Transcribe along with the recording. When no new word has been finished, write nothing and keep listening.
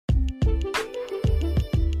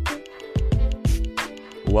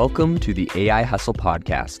Welcome to the AI Hustle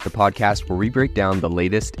Podcast, the podcast where we break down the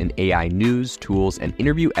latest in AI news, tools, and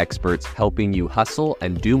interview experts helping you hustle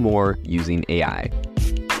and do more using AI.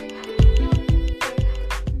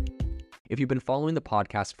 If you've been following the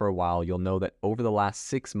podcast for a while, you'll know that over the last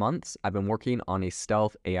 6 months, I've been working on a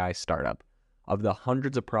stealth AI startup. Of the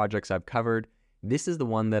hundreds of projects I've covered, this is the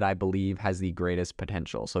one that I believe has the greatest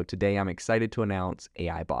potential. So today I'm excited to announce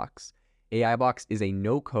AI Box. AI Box is a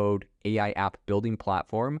no-code AI app building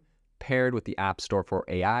platform paired with the App Store for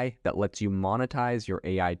AI that lets you monetize your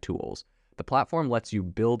AI tools. The platform lets you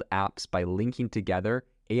build apps by linking together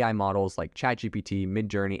AI models like ChatGPT,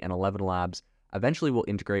 Midjourney, and 11 Labs. Eventually will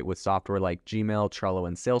integrate with software like Gmail, Trello,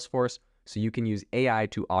 and Salesforce, so you can use AI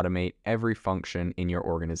to automate every function in your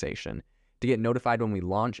organization. To get notified when we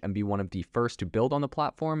launch and be one of the first to build on the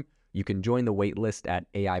platform, you can join the waitlist at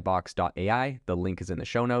aibox.ai. The link is in the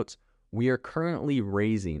show notes. We are currently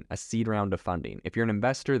raising a seed round of funding. If you're an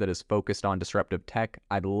investor that is focused on disruptive tech,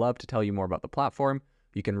 I'd love to tell you more about the platform.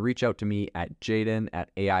 You can reach out to me at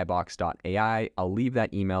jaden@aibox.ai. I'll leave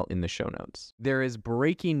that email in the show notes. There is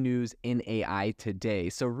breaking news in AI today.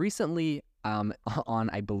 So recently, on,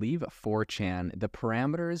 I believe, 4chan, the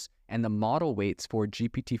parameters and the model weights for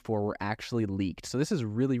GPT-4 were actually leaked. So this is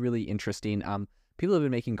really, really interesting. People have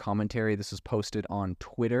been making commentary. This was posted on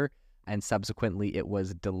Twitter, and subsequently it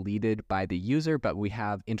was deleted by the user, but we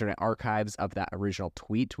have internet archives of that original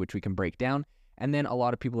tweet, which we can break down. And then a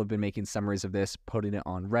lot of people have been making summaries of this, putting it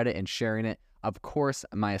on Reddit and sharing it. Of course,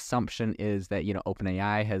 my assumption is that,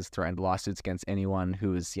 OpenAI has threatened lawsuits against anyone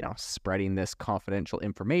who is, spreading this confidential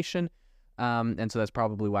information. And so that's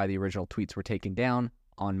probably why the original tweets were taken down.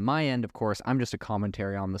 On my end, of course, I'm just a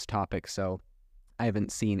commentary on this topic, so I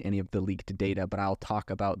haven't seen any of the leaked data, but I'll talk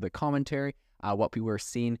about the commentary, what people are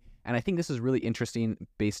seeing. And I think this is really interesting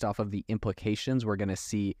based off of the implications we're going to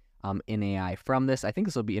see in AI from this. I think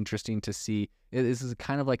this will be interesting to see. This is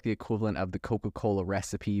kind of like the equivalent of the Coca-Cola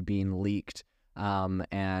recipe being leaked.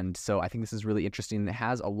 And so I think this is really interesting. It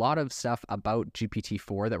has a lot of stuff about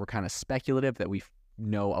GPT-4 that were kind of speculative that we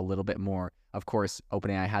know a little bit more. Of course,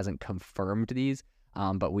 OpenAI hasn't confirmed these,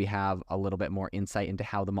 but we have a little bit more insight into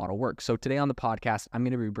how the model works. So today on the podcast, I'm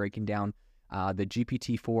going to be breaking down the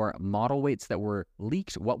GPT-4 model weights that were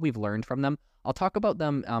leaked, what we've learned from them. I'll talk about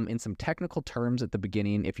them in some technical terms at the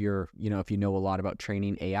beginning. If you know a lot about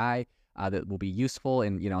training AI, that will be useful.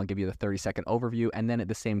 And, I'll give you the 30-second overview. And then at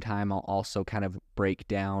the same time, I'll also kind of break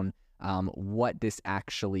down what this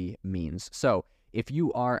actually means. So if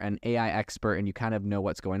you are an AI expert and you kind of know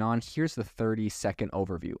what's going on, here's the 30-second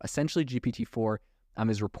overview. Essentially, GPT-4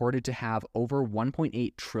 is reported to have over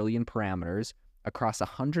 1.8 trillion parameters across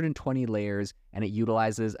 120 layers, and it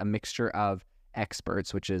utilizes a mixture of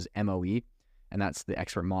experts, which is MOE, and that's the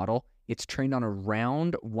expert model. It's trained on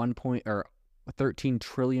around 13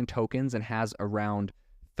 trillion tokens and has around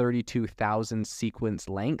 32,000 sequence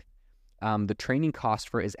length. The training cost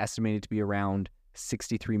for it is estimated to be around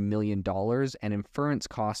 $63 million, and inference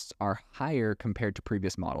costs are higher compared to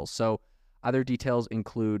previous models. So other details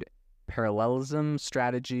include parallelism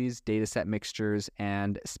strategies, dataset mixtures,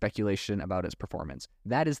 and speculation about its performance.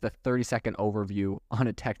 That is the 30-second overview on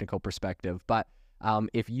a technical perspective. But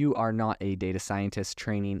if you are not a data scientist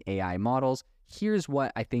training AI models, here's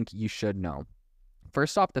what I think you should know.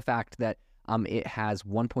 First off, the fact that it has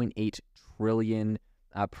 1.8 trillion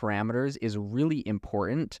parameters is really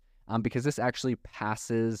important because this actually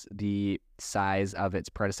passes the size of its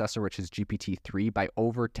predecessor, which is GPT-3, by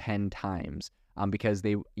over 10 times. Because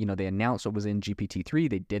they announced what was in GPT-3,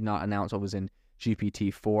 they did not announce what was in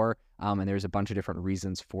GPT-4, and there's a bunch of different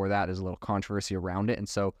reasons for that. There's a little controversy around it, and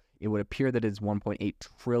so it would appear that it's 1.8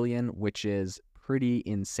 trillion, which is pretty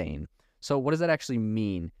insane. So what does that actually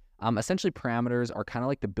mean? Essentially, parameters are kind of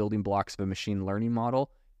like the building blocks of a machine learning model.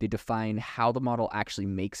 They define how the model actually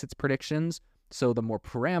makes its predictions. So the more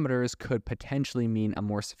parameters could potentially mean a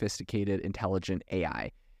more sophisticated, intelligent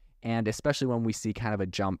AI, and especially when we see kind of a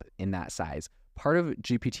jump in that size. Part of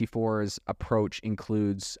GPT-4's approach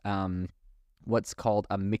includes what's called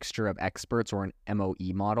a mixture of experts, or an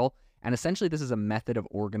MOE model. And essentially, this is a method of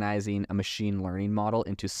organizing a machine learning model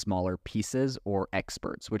into smaller pieces, or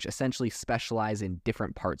experts, which essentially specialize in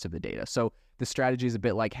different parts of the data. So the strategy is a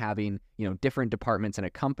bit like having, different departments in a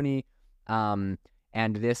company. And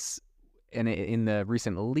in the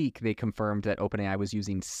recent leak, they confirmed that OpenAI was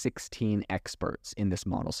using 16 experts in this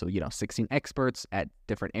model. So, 16 experts at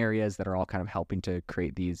different areas that are all kind of helping to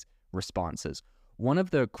create these responses. One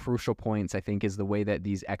of the crucial points, I think, is the way that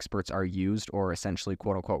these experts are used, or essentially,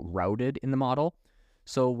 quote unquote, routed in the model.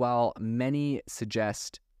 So while many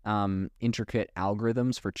suggest intricate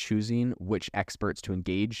algorithms for choosing which experts to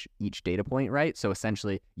engage each data point, right? So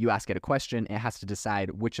essentially, you ask it a question, it has to decide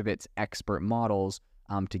which of its expert models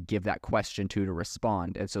to give that question to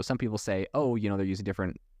respond. And so some people say, oh, they're using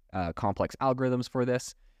different complex algorithms for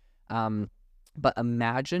this. But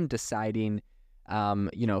imagine deciding,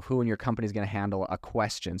 who in your company is going to handle a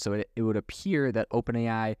question. So it would appear that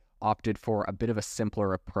OpenAI opted for a bit of a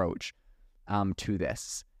simpler approach to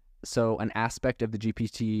this. So an aspect of the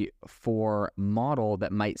GPT-4 model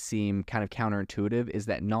that might seem kind of counterintuitive is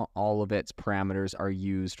that not all of its parameters are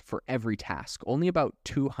used for every task. Only about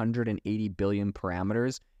 280 billion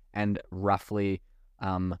parameters and roughly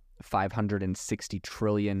 560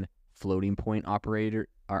 trillion floating point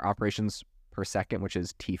operations per second, which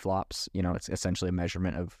is T-flops. It's essentially a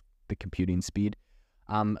measurement of the computing speed.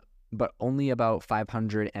 But only about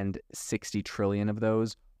 560 trillion of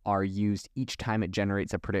those are used each time it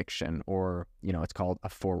generates a prediction, or, it's called a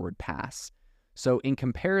forward pass. So in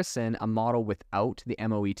comparison, a model without the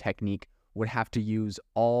MOE technique would have to use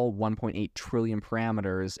all 1.8 trillion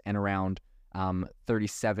parameters and around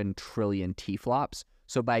 37 trillion T-flops.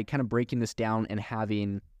 So by kind of breaking this down and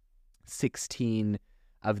having 16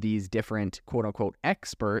 of these different quote-unquote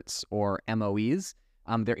experts, or MOEs,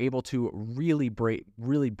 they're able to really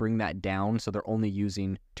bring that down. So they're only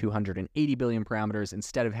using 280 billion parameters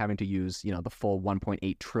instead of having to use, the full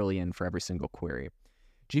 1.8 trillion for every single query.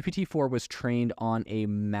 GPT-4 was trained on a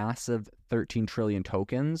massive 13 trillion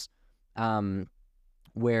tokens,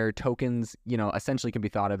 where tokens, essentially can be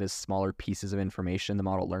thought of as smaller pieces of information the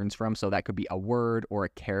model learns from. So that could be a word or a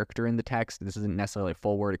character in the text. This isn't necessarily a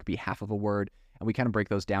full word. It could be half of a word. And we kind of break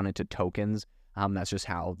those down into tokens. That's just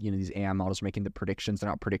how, these AI models are making the predictions. They're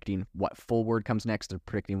not predicting what full word comes next. They're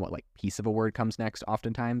predicting what piece of a word comes next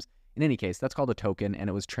oftentimes. In any case, that's called a token, and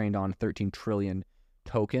it was trained on 13 trillion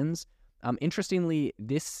tokens. Interestingly,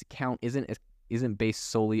 this count isn't based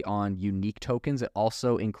solely on unique tokens. It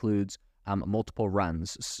also includes multiple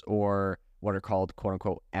runs, or what are called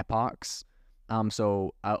quote-unquote epochs,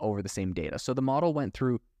 over the same data. So the model went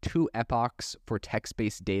through 2 epochs for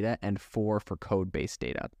text-based data and 4 for code-based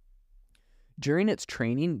data. During its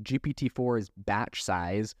training, GPT-4's batch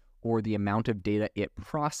size, or the amount of data it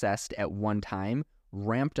processed at one time,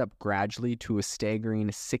 ramped up gradually to a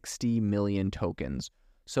staggering 60 million tokens.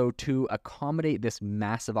 So to accommodate this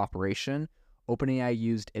massive operation, OpenAI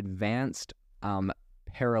used advanced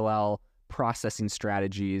parallel processing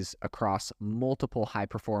strategies across multiple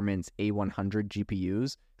high-performance A100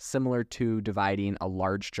 GPUs, similar to dividing a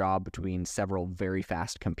large job between several very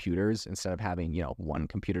fast computers instead of having, one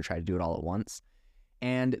computer try to do it all at once.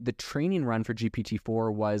 And the training run for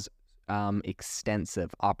GPT-4 was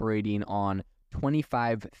extensive, operating on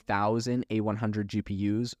 25,000 A100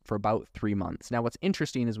 GPUs for about 3 months. Now, what's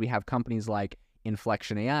interesting is we have companies like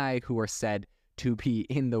Inflection AI who are said to be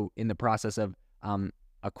in the process of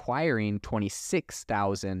acquiring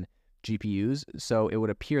 26,000 GPUs. So it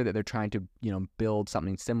would appear that they're trying to, build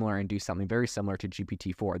something similar and do something very similar to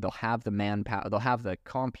GPT-4. They'll have the manpower, they'll have the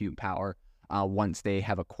compute power once they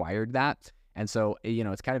have acquired that. And so,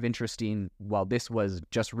 it's kind of interesting. While this was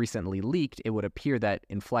just recently leaked, it would appear that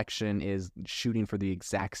Inflection is shooting for the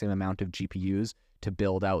exact same amount of GPUs to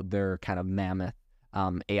build out their kind of mammoth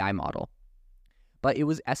AI model. But it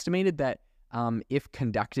was estimated that if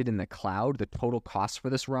conducted in the cloud, the total cost for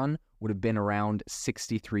this run would have been around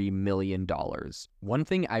 $63 million. One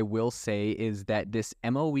thing I will say is that this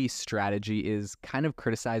MOE strategy is kind of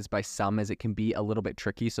criticized by some as it can be a little bit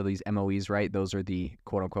tricky. So these MOEs, right, those are the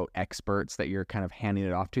quote unquote experts that you're kind of handing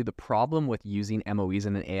it off to. The problem with using MOEs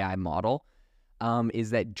in an AI model is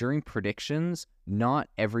that during predictions, not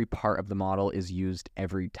every part of the model is used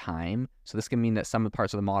every time. So this can mean that some of the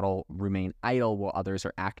parts of the model remain idle while others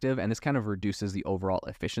are active, and this kind of reduces the overall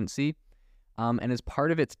efficiency. And as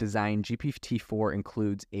part of its design, GPT-4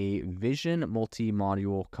 includes a vision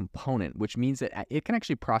multi-module component, which means that it can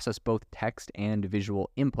actually process both text and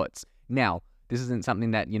visual inputs. Now, this isn't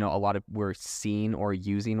something that, a lot of we're seeing or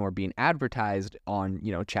using or being advertised on,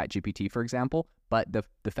 ChatGPT, for example. But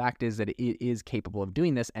the fact is that it is capable of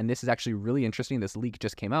doing this. And this is actually really interesting. This leak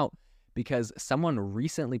just came out because someone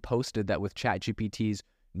recently posted that with ChatGPT's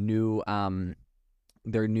new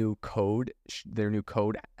their new code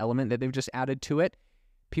element that they've just added to it,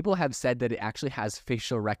 people have said that it actually has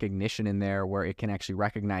facial recognition in there where it can actually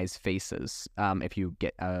recognize faces if you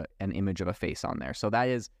get an image of a face on there. So that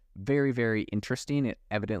is very, very interesting. It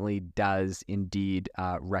evidently does indeed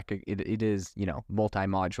it is,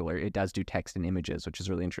 multi-modular. It does do text and images, which is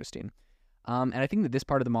really interesting. And I think that this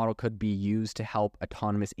part of the model could be used to help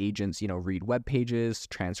autonomous agents, read web pages,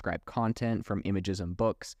 transcribe content from images and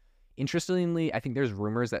books. Interestingly, I think there's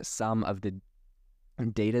rumors that some of the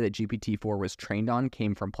data that GPT-4 was trained on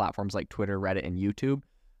came from platforms like Twitter, Reddit, and YouTube,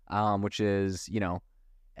 which is,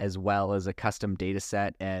 as well as a custom data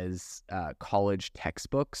set as college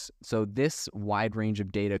textbooks. So this wide range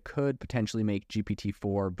of data could potentially make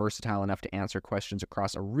GPT-4 versatile enough to answer questions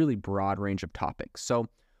across a really broad range of topics. So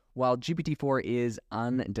while GPT-4 is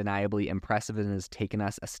undeniably impressive and has taken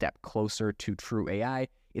us a step closer to true AI,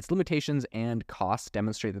 its limitations and costs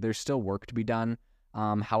demonstrate that there's still work to be done.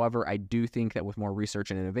 However, I do think that with more research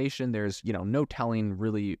and innovation, there's, no telling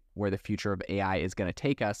really where the future of AI is going to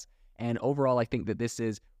take us. And overall, I think that this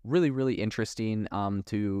is really, really interesting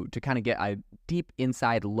to kind of get a deep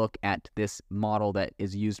inside look at this model that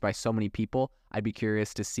is used by so many people. I'd be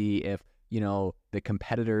curious to see if, the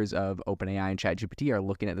competitors of OpenAI and ChatGPT are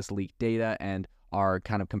looking at this leaked data and are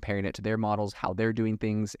kind of comparing it to their models, how they're doing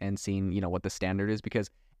things, and seeing, what the standard is. Because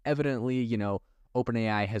evidently,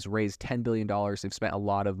 OpenAI has raised $10 billion. They've spent a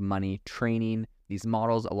lot of money training these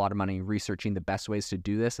models, a lot of money researching the best ways to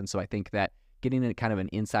do this. And so I think that getting a kind of an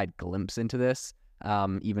inside glimpse into this,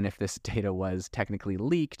 even if this data was technically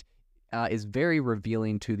leaked, is very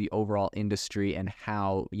revealing to the overall industry and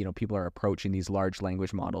how, people are approaching these large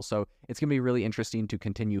language models. So it's going to be really interesting to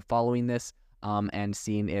continue following this and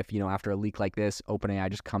seeing if, after a leak like this, OpenAI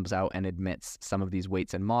just comes out and admits some of these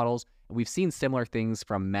weights and models. We've seen similar things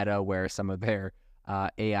from Meta where some of their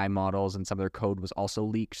AI models and some of their code was also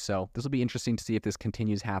leaked. So this will be interesting to see if this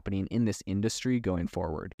continues happening in this industry going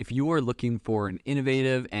forward. If you are looking for an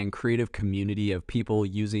innovative and creative community of people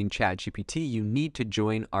using ChatGPT, you need to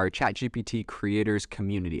join our ChatGPT creators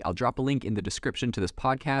community. I'll drop a link in the description to this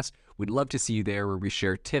podcast. We'd love to see you there, where we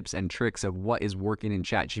share tips and tricks of what is working in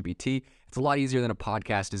ChatGPT. It's a lot easier than a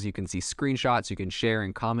podcast, as you can see screenshots, you can share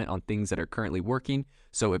and comment on things that are currently working.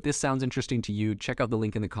 So if this sounds interesting to you, check out the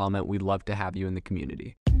link in the comment. We'd love to have you in the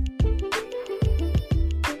community.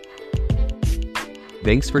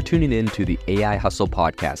 Thanks for tuning in to the AI Hustle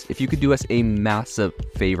podcast. If you could do us a massive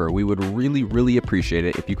favor, we would really, really appreciate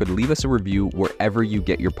it if you could leave us a review wherever you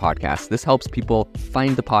get your podcasts. This helps people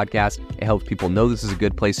find the podcast. It helps people know this is a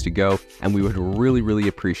good place to go. And we would really, really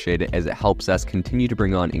appreciate it, as it helps us continue to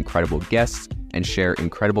bring on incredible guests and share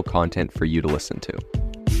incredible content for you to listen to.